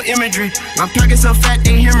see me, no imagery. My pockets so fat,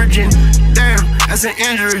 they hemorrhaging. Damn, that's an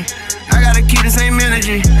injury. I gotta keep the same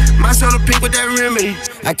energy. My soul pink with that remedy.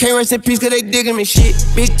 I can't rest in peace cause they digging me shit.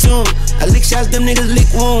 Big tune. I lick shots, them niggas lick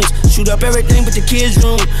wounds. Shoot up everything but the kids'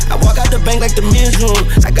 room. I walk out the bank like the men's room.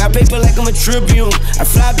 I got paper like I'm a Tribune. I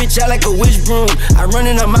fly bitch out like a witch broom. I run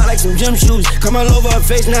in her mouth like some gym shoes. Come all over her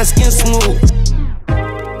face, now skin smooth.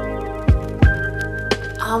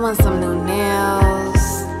 I want some new nails,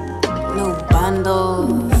 new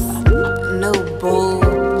bundles, new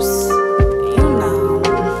boobs. You know,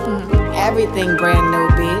 everything brand new,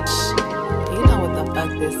 bitch. You know what the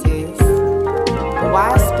fuck this is.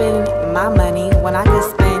 Why spend my money when I can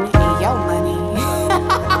spend your money?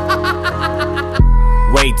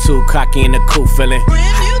 Way too cocky in the cool feeling.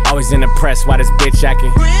 Always in the press, why this bitch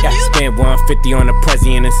acting? Got to spend 150 on the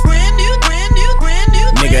Prezi and it's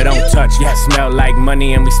nigga don't touch, yeah, smell like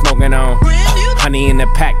money and we smoking on honey in the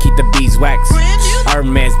pack, keep the beeswax.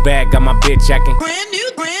 Hermes bag, got my bitch acting.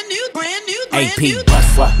 AP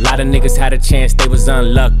bust, a lot of niggas had a chance, they was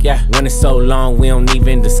unlucky. Yeah, when it's so long, we don't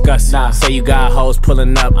even discuss. Nah, say you got hoes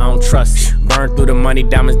pulling up, I don't trust. Burn through the money,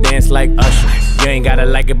 diamonds dance like Usher. You ain't gotta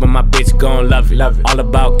like it, but my bitch gon' love it. All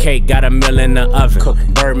about cake, got a meal in the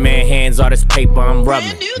oven. Birdman hands, all this paper I'm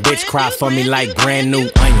rubbing. Bitch cry for me like brand new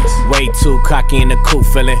onions. Way too cocky in the cool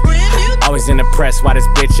feeling. Always in the press, why this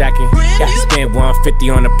bitch acting? Got to spend 150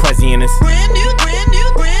 on the Prezi and it's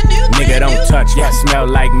nigga don't touch, yeah, smell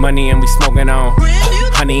like money and we smoking on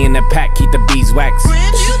honey in the pack, keep the beeswax.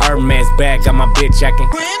 Hermes bag, got my bitch acting.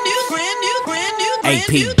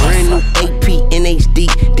 AP brand new AP in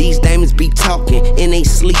HD. These diamonds be talking in they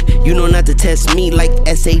sleep. You know not to test me like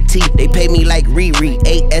SAT. They pay me like Riri,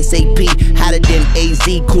 ASAP. Hotter than AZ,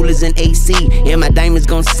 cooler than AC. And my diamonds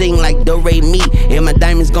gon' sing like Do Re Mi. And my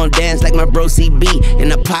diamonds gon' dance like my bro CB.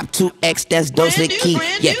 And I pop 2X, that's Dose Key.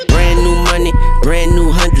 Yeah, brand new money, brand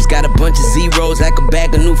new hundreds. Got a bunch of zeros like a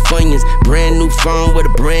bag of new Funyuns. Brand new phone with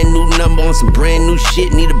a brand new number on some brand new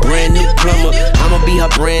shit. Need a brand new plumber. I'ma be her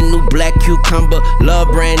brand new black cucumber. Love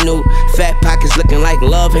brand new, fat pockets looking like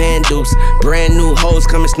love handles. Brand new hoes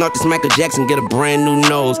come and snort this Michael Jackson, get a brand new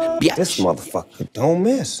nose. Yeah. This motherfucker don't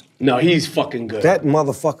miss. No, he's fucking good. That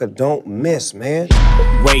motherfucker don't miss, man.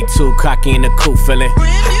 Way too cocky in the cool feeling.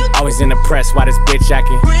 Always in the press, why this bitch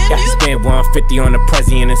acting? Got to spend 150 on the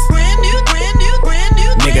Prezi and it's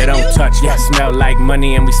nigga don't touch, yeah, smell like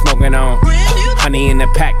money and we smoking on honey in the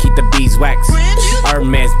pack, keep the beeswax.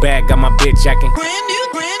 Hermes bag, got my bitch acting.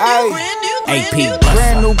 AP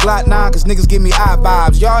brand new Glock 9, cause niggas give me eye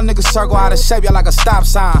vibes. Y'all niggas circle out of shape, y'all like a stop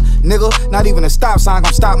sign. Nigga, not even a stop sign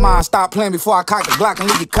gon' stop mine. Stop playing before I cock the Glock and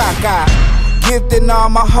leave you cockeyed. Gifting all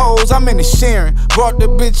my hoes, I'm in the sharing. Brought the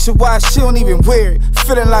bitch to watch, she don't even wear it.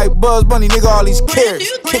 Feeling like Buzz Bunny, nigga, all these carrots.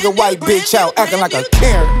 Kick a white bitch out, acting like a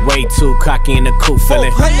Karen. Way too cocky in the cool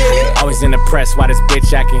feeling. Always in the press, why this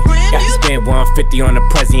bitch acting? Got to spend 150 on the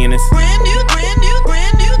Prezi and it's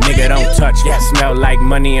nigga don't touch, yeah, smell like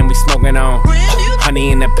money and we smoking on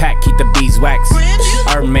honey in the pack, keep the beeswax.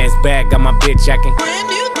 Hermes bag, got my bitch acting.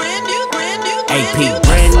 AP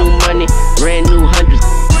brand new money, brand new hundreds.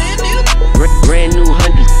 Brand new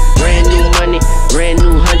hundreds, brand new money, brand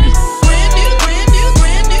new hundreds.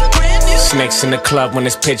 Snakes in the club when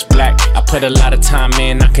it's pitch black. I put a lot of time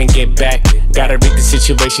in, I can get back. Gotta read the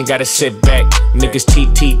situation, gotta sit back. Niggas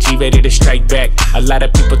TTG ready to strike back. A lot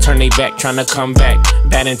of people turn their back, tryna come back.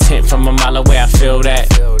 Bad intent from a mile away, I feel that.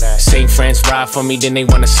 Same friends ride for me, then they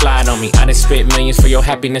wanna slide on me. I done spit millions for your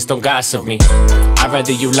happiness, don't gossip me. I'd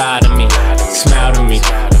rather you lie to me, smile to me,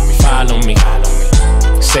 follow me.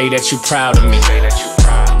 Say that you proud of me.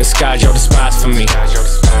 The sky's your despise for me.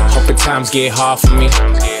 Hope the times get hard for me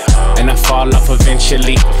and I fall off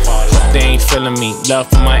eventually. Hope they ain't feeling me. Love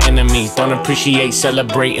for my enemies. Don't appreciate,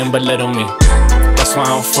 celebrate, and belittle me. That's why I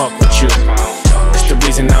don't fuck with you. That's the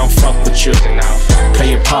reason I don't fuck with you.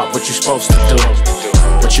 Play your part, what you supposed to do,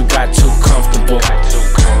 but you got too comfortable,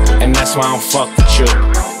 and that's why I don't fuck with you.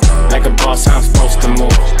 Like a boss, I'm supposed to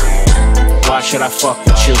move. Why should I fuck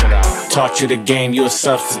with you? Taught you the game, you a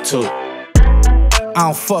substitute. I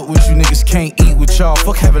don't fuck with you niggas, can't eat with y'all.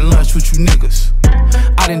 Fuck having lunch with you niggas.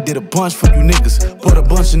 I done did a bunch for you niggas, but a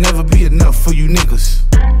bunch will never be enough for you niggas.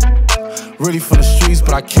 Really from the streets,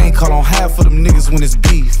 but I can't call on half of them niggas when it's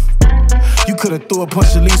beef. You could've threw a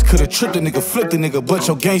punch at least, could've tripped a nigga, flipped a nigga, but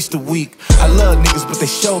your gangster weak. I love niggas, but they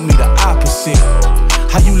showed me the opposite.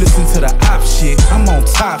 How you listen to the op shit? I'm on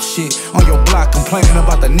top shit. On your block complaining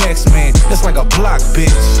about the next man. That's like a block,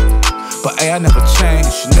 bitch. But hey, I never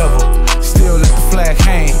changed, never. Still let the flag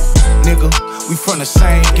hang. Nigga, we from the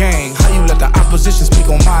same gang. How you let the opposition speak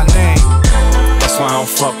on my name? That's why I don't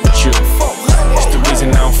fuck with you. That's the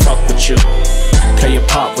reason I don't fuck with you. Play your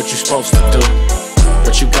part, what you supposed to do,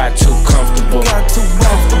 but you got too comfortable,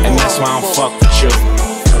 and that's why I don't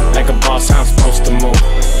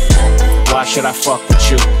should I fuck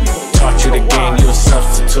with you? Taught you the game, you a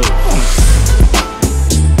substitute.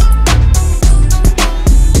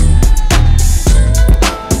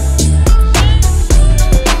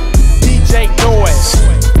 DJ Noize.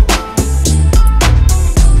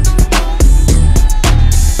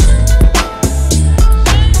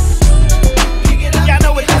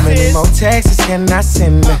 How many more texts can I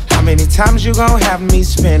send? How many times you gon' have me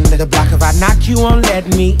spend the block if I knock you won't let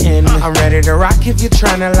me in? I'm ready to rock if you're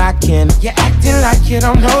tryna lock in. You're acting like you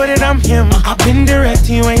don't know that I'm him. I've been direct,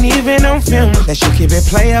 you ain't even on film. That you keep it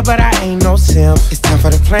player, but I ain't no simp. It's time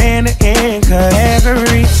for the plan to end, cause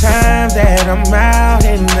every time that I'm out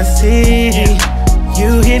in the city,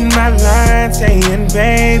 you hit my line saying,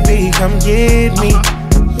 baby, come get me.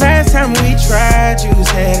 Last time we tried, you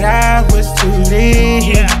said I was too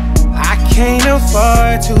lit. I can't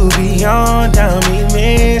afford to be on dummy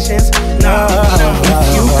missions. No,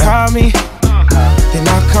 if you call me, then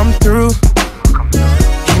I'll come through.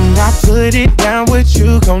 And I put it down, what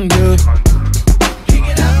you gon' do?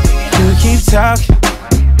 You keep talking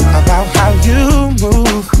about how you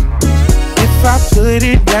move. If I put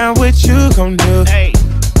it down, what you gon' do?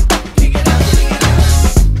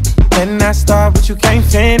 Then I start, but you can't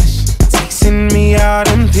finish. Texting me all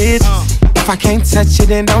them pictures. If I can't touch it,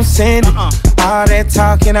 then don't send it. All that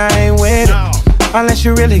talking, I ain't with it. Unless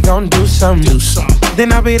you really gon' do something.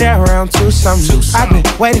 Then I'll be there around 2 summers. I've been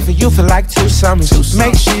waiting for you for like 2 summers.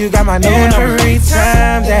 Make sure you got my new number. Every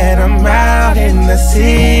time that I'm out in the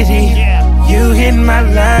city, you hit my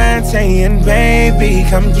line saying, baby,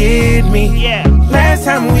 come get me. Last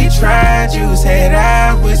time we tried, you said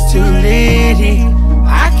I was too litty.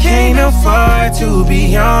 I can't afford to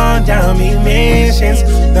be on dummy missions.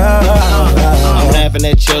 No. I'm laughing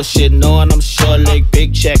at your shit, knowing I'm short leg,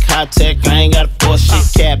 big check, high tech. I ain't got a force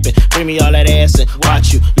shit capping. Bring me all that ass and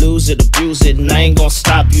watch you lose it, abuse it, and I ain't gon'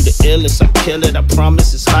 stop you. The illest, I kill it. I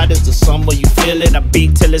promise it's hot as the summer. You feel it. I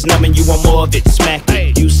beat till it's numb and you want more of it. Smack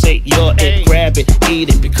it. You say you're it, grab it, eat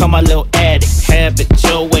it, become my little addict. Have it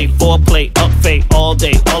your way, foreplay, up fake all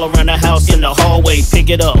day, all around the house in the hallway. Pick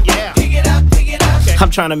it up. Yeah. Pick it up. Pick it up. I'm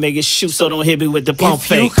trying to make it shoot, so don't hit me with the pump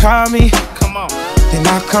fake. If you call me, come on, then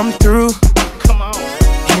I'll come through. Come on,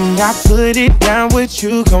 and I put it down, what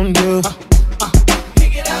you gon' do? Pick it up,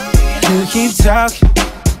 pick it up. You keep talking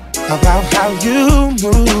about how you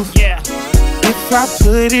move. Yeah. If I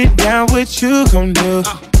put it down, what you gon' do?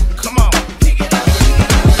 Come on, pick it up.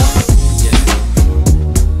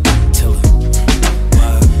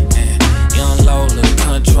 Young Lola,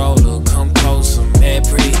 controller, come closer, mad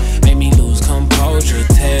pretty. Composure,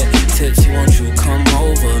 tips, won't you come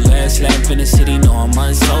over? Last lap in the city, no, I'm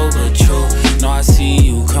unsober, true. No, I see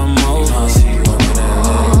you, come over. I see you over there.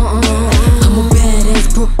 I'm a badass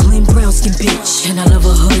Brooklyn brown skin bitch, and I love a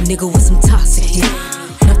hood nigga with some toxic hit.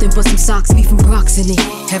 Nothing but some socks, beef and rocks in it.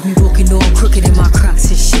 Have me walking all crooked in my Crocs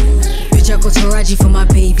and shit. Bitch, I go Taraji for my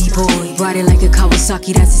baby boy. Ride it like a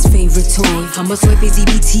Kawasaki, that's his favorite toy. I must swipe his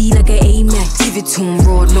EBT like an Amex. Give it to him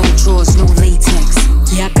raw, no drawers, no latex.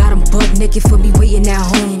 Yeah, I got him butt naked for me waiting at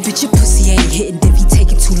home. Bitch, your pussy ain't hitting if he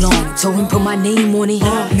taking too long. Told him put my name on it,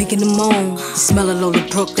 making him moan. The smell of Lola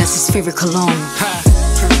Brooke, that's his favorite cologne.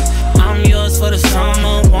 I'm yours for the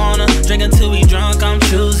summer, wanna drink until we drunk, I'm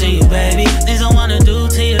choosing you, baby. Things I wanna do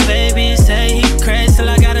to you, baby. Say he crazy till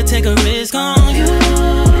I gotta take a risk on you.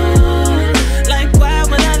 Like why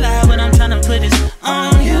would I lie when I'm tryna put this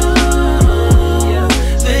on you,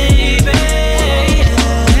 baby?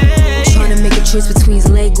 Tryna make a choice between his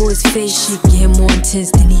leg or his face. Shit getting more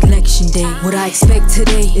intense than election day. What I expect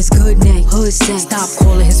today is good neck, hood sex. Stop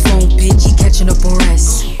calling his phone, bitch, he catching up on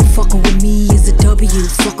rest. Fucking with me is a W,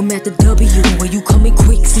 fuck him at the W. When you coming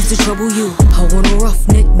quick, seems to trouble you. I want a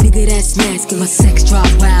roughneck nigga that's nasty. My sex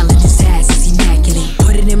drive wild and his ass is immaculate.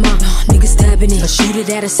 Put it in my nigga stabbing it. A shooter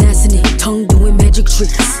that assassinate, tongue doing magic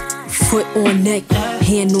tricks. Foot on neck,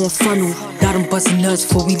 hand on funnel. Got him busting nuts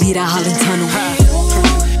before we leave that Holland tunnel.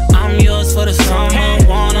 I'm yours for the summer,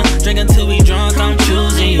 wanna drink until we drunk, I'm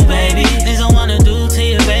choosing you, baby. Things I wanna do to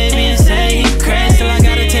you, baby. Say he crazy till I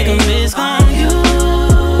gotta take a risk on you.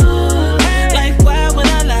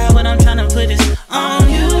 I'm tryna put this on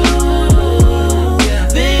you,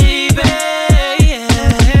 baby.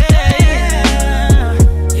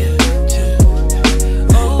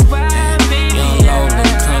 Young Lola,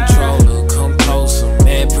 controller, come closer,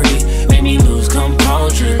 mad pretty, make me lose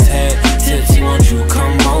composure. Tips, won't you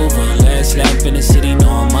come over? Last lap in the city, no,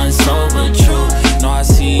 I'm unsober.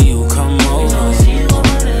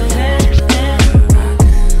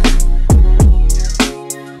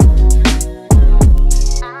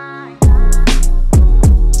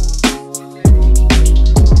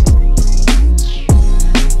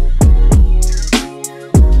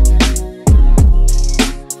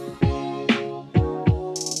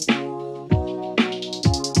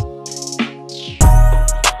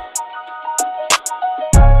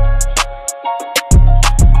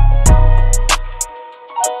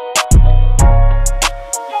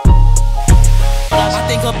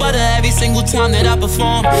 of butter every single time that I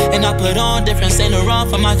perform. And I put on different Saint Laurent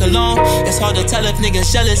for my cologne. It's hard to tell if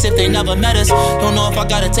niggas jealous if they never met us. Don't know if I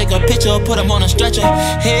gotta take a picture or put them on a stretcher.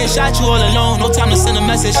 Headshot you all alone, no time to send a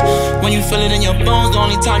message. When you feel it in your bones, the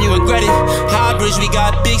only time you regret it. High bridge, we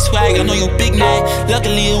got big swag, I know you big nag.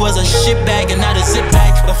 Luckily it was a shit bag and not a zip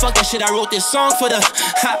bag. But fuck that shit, I wrote this song for the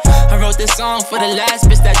I wrote this song for the last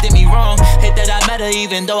bitch that did me wrong. Hate that I met her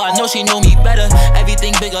even though I know she knew me better.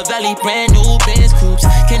 Everything bigger belly, brand new Benz coupes.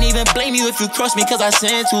 Can't even blame you if you cross me cause I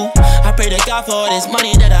sent to. I pray to God for all this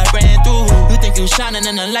money that I ran through. You think you shining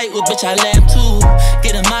in the light, well bitch I lamb too.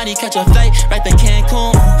 Get a money, catch a flight, right to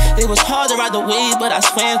Cancun. It was hard to ride the wave but I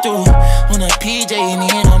swam through. On a PJ, me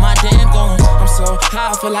and all my damn goons. I'm so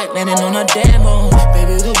high, I feel like landing on a damn moon.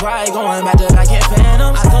 Baby, the ride going back to back in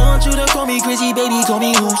phantoms. I don't want you to call me crazy, baby, call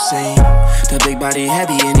me Hussein. The big body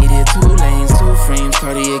heavy, it needed 2 lanes, 2 frames,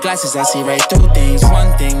 Cartier glasses, I see right through things.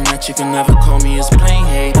 One thing that you can never call me is plain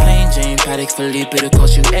hate. Plain Jane, Patek Philippe, it'll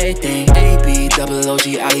cost you everything. AB, double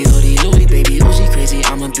OG, I hoodie, Louis, baby, OG crazy.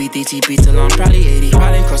 I'ma beat DTP till I'm probably 80.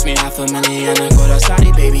 Probably cost me $500,000 to go to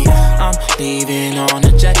Saudi, baby. I'm leaving on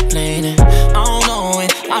a jet plane and I don't know when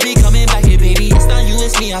I'll be coming back here, baby. It's not you,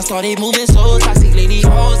 it's me. I started moving so toxic lately.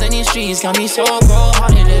 Hoes in these streets got me so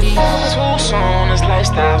cold-hearted lately. Too soon, this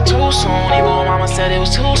lifestyle too soon. Even when mama said it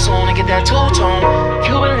was too soon to get that two-tone.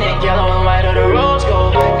 Cuban link, yellow and white or the rose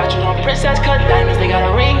gold. Got you on princess cut diamonds, they got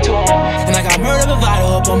a ring to them. And I got murder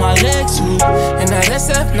bravado up on my legs too. And that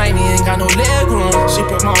SF90 ain't got no leg room. She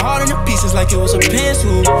put my heart into pieces like it was a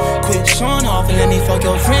pencil. Quit showing off and let me fuck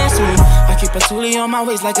your friends too. I keep a toolie on my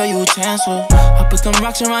waist like a utensil. I put them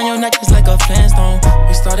rocks around your neck just like a flintstone.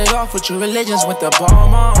 We started off with your religions with the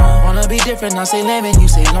bomb on. Wanna be different, I say lemon, you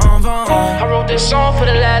say long vaughn. I wrote this song for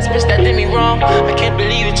the last bitch that did me wrong. I can't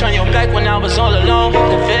believe you turned your back when I was all alone.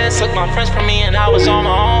 The feds took my friends from me and I was on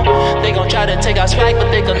my own. They gon' try to take our swag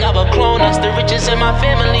but they could never clone us. The richest in my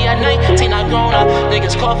family at 19 I grown up.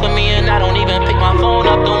 Niggas call for me and I don't even pick my phone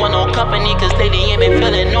up. Don't want no company cause lately ain't been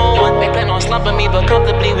feeling no one. They plan on slumping me but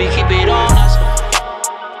comfortably we keep it on.